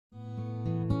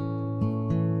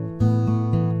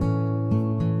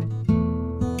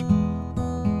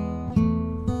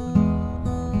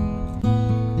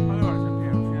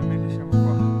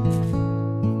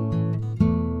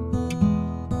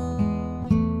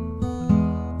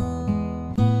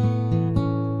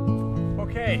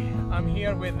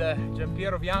here with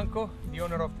Giampiero Bianco, the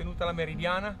owner of Tenuta la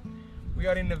Meridiana. We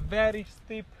are in a very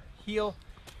steep hill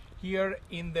here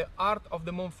in the heart of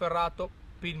the Monferrato,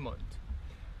 Piedmont.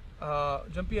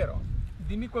 Giampiero,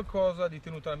 dimmi qualcosa di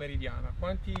Tenuta la Meridiana.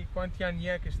 Quanti anni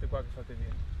è che siete qua che fate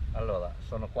vino? Allora,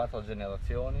 sono 4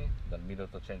 generazioni, dal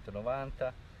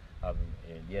 1890,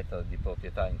 gli ettari di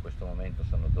proprietà in questo momento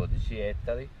sono 12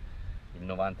 ettari, il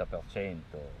 90%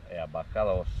 è a Barca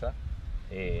Rossa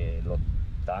e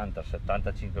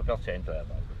l'80-75% è a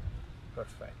Barbera.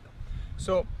 Perfetto.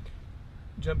 So,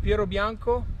 Giampiero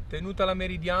Bianco, Tenuta la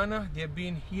Meridiana, they have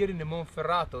been here in the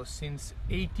Monferrato since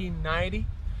 1890.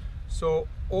 So,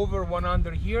 over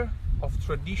 100 years of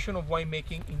tradition of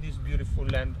winemaking in this beautiful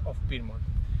land of Piedmont.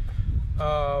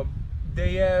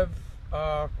 They have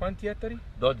quanti ettari?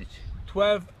 12.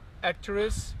 12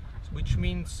 hectares, which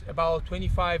means about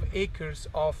 25 acres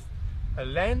of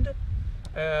land.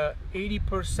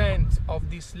 80% of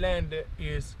this land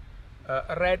is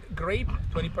red grape,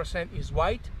 20% is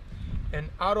white, and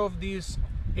out of this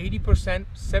 80%,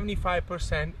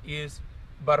 75% is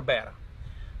Barbera.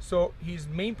 So his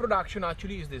main production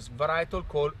actually is this varietal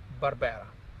called Barbera.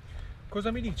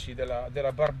 Cosa mi dici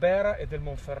della Barbera e del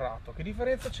Monferrato? Che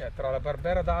differenza c'è tra la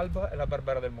Barbera d'Alba e la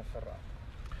Barbera del Monferrato?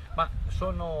 Ma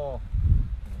sono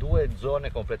due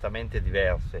zone completamente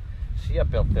diverse, sia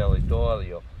per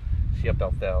territorio, sia per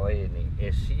terreni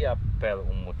e sia per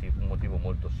un motivo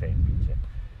molto semplice.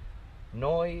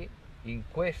 Noi in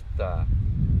questa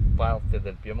parte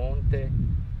del Piemonte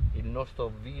il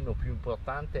nostro vino più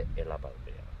importante è la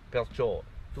Barbera, perciò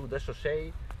tu adesso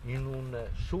sei in un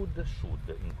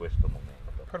sud-sud in questo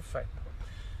momento. Perfetto.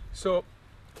 So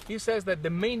he says that the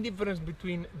main difference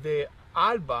between the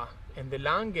Alba and the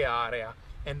Langhe area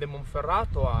and the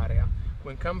Monferrato area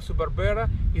when it comes to Barbera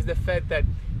is the fact that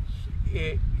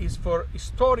it is for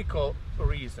historical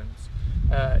reasons.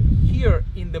 Here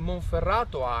in the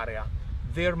Monferrato area,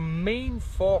 their main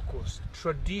focus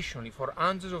traditionally for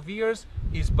hundreds of years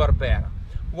is Barbera,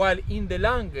 while in the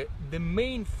Langhe the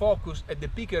main focus at the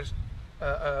pickers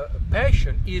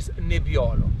passion is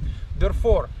Nebbiolo.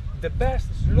 Therefore, the best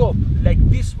slope like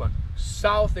this one,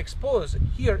 south exposed,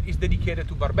 here is dedicated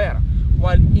to Barbera,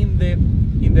 while in the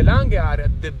Langhe area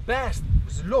the best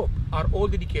slope are all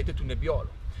dedicated to Nebbiolo.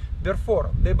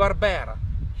 Therefore, the Barbera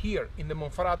here in the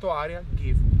Monferrato area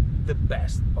give the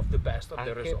best of the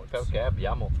results. Perché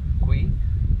abbiamo qui,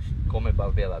 come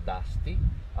Barbera d'Asti,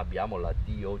 abbiamo la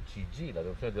DOCG, la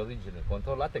denominazione di origine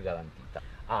controllata e garantita.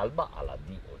 Alba alla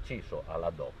DOC, so alla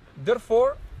DOC.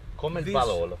 Therefore, come il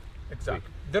Barolo.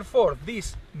 Exactly. Therefore,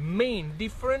 this main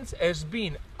difference has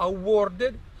been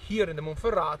awarded here in the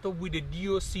Monferrato with the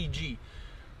DOCG,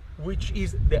 which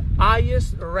is the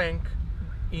highest rank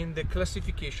in the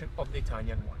classification of the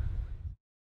Italian wine.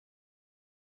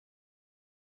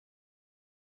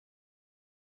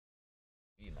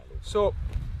 So,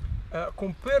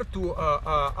 compared to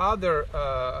other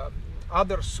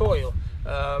soil,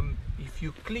 if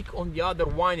you click on the other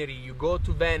winery, you go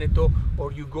to Veneto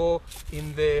or you go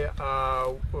in the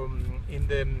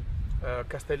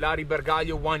Castellari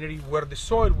Bergaglio winery where the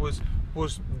soil was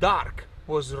dark,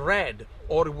 was red,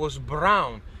 or it was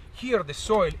brown. Here the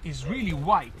soil is really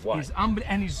white.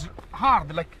 And is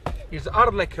hard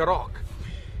like a rock,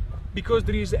 because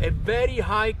there is a very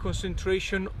high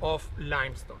concentration of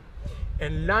limestone,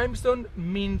 and limestone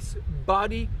means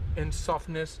body and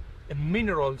softness and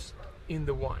minerals in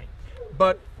the wine.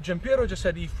 But Giampiero just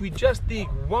said if we just dig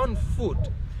 1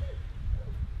 foot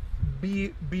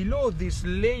below this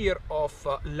layer of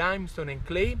limestone and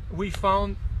clay, we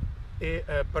found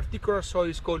a particular soil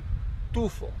is called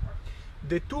tufo.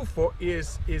 The tufo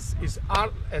is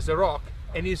hard as a rock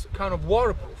and is kind of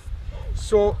waterproof,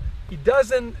 so it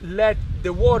doesn't let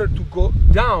the water to go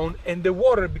down, and the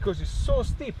water, because it's so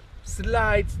steep,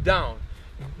 slides down.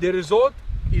 The result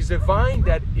is a vine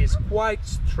that is quite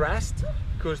stressed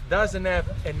because doesn't have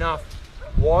enough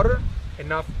water,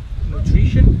 enough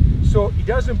nutrition, so it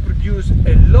doesn't produce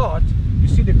a lot. You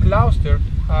see the clusters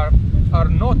are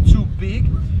not too big,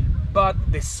 but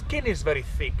the skin is very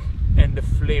thick and the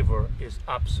flavor is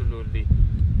absolutely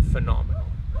phenomenal.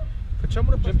 Facciamo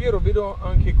una Giampiero, vedo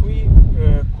anche qui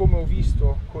come ho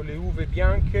visto con le uve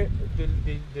bianche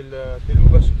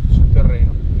dell'uva sul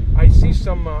terreno. I see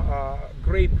some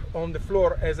grape on the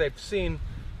floor as I've seen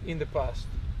in the past.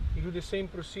 You do the same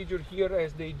procedure here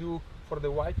as they do for the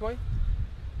white wine?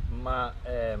 Ma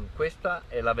questa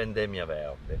è la vendemmia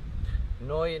verde.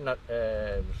 Noi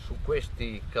su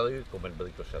questi cru come il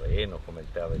Bricco Sereno, come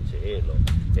il Terra e Cielo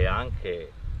e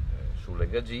anche su sulle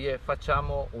gagie,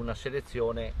 facciamo una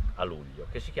selezione a luglio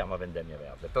che si chiama vendemmia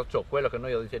verde, perciò quello che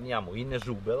noi riteniamo in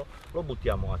esubero lo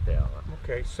buttiamo a terra.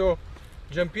 Okay, so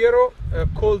Giampiero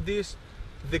called this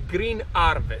the green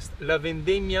harvest, la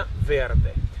vendemmia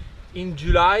verde. In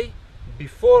July,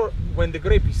 before, when the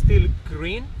grape is still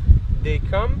green, they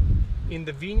come in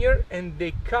the vineyard and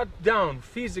they cut down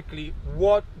physically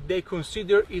what they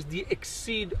consider is the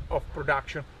exceed of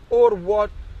production, or what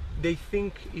they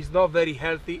think is not very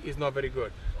healthy, is not very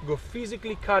good. Go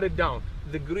physically cut it down,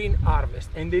 the green harvest,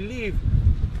 and they leave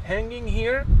hanging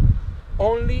here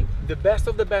only the best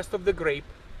of the grape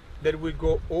that will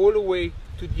go all the way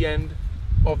to the end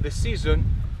of the season,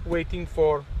 waiting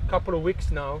for a couple of weeks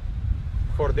now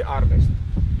for the harvest.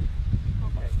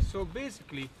 Okay, so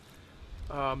basically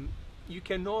you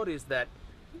can notice that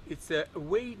it's a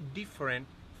way different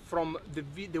from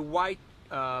the white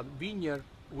vineyard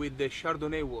with the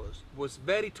Chardonnay was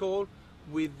very tall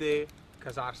with the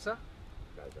Casarsa,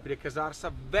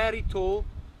 very tall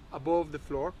above the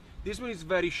floor. This one is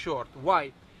very short.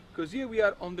 Why? Because here we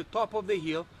are on the top of the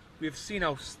hill. We've seen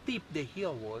how steep the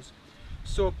hill was,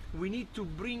 so we need to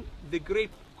bring the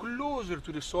grape closer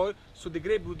to the soil so the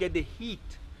grape will get the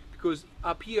heat, because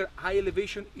up here high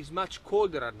elevation is much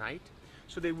colder at night,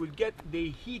 so they will get the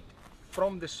heat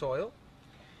from the soil.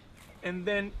 And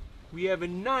then we have a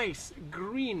nice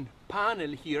green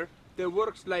panel here that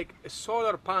works like a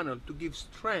solar panel to give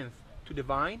strength to the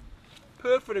vine.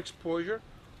 Perfect exposure.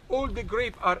 All the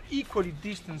grapes are equally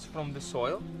distanced from the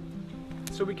soil,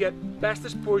 so we get best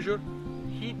exposure,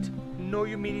 heat, no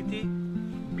humidity,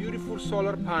 beautiful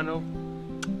solar panel,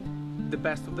 the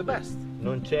best of the best.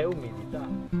 Non c'è umidità.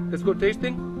 Let's go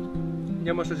tasting.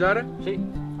 Andiamo a assaggiare? Sì,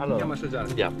 allora Andiamo a assaggiare.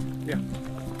 andiamo. Yeah.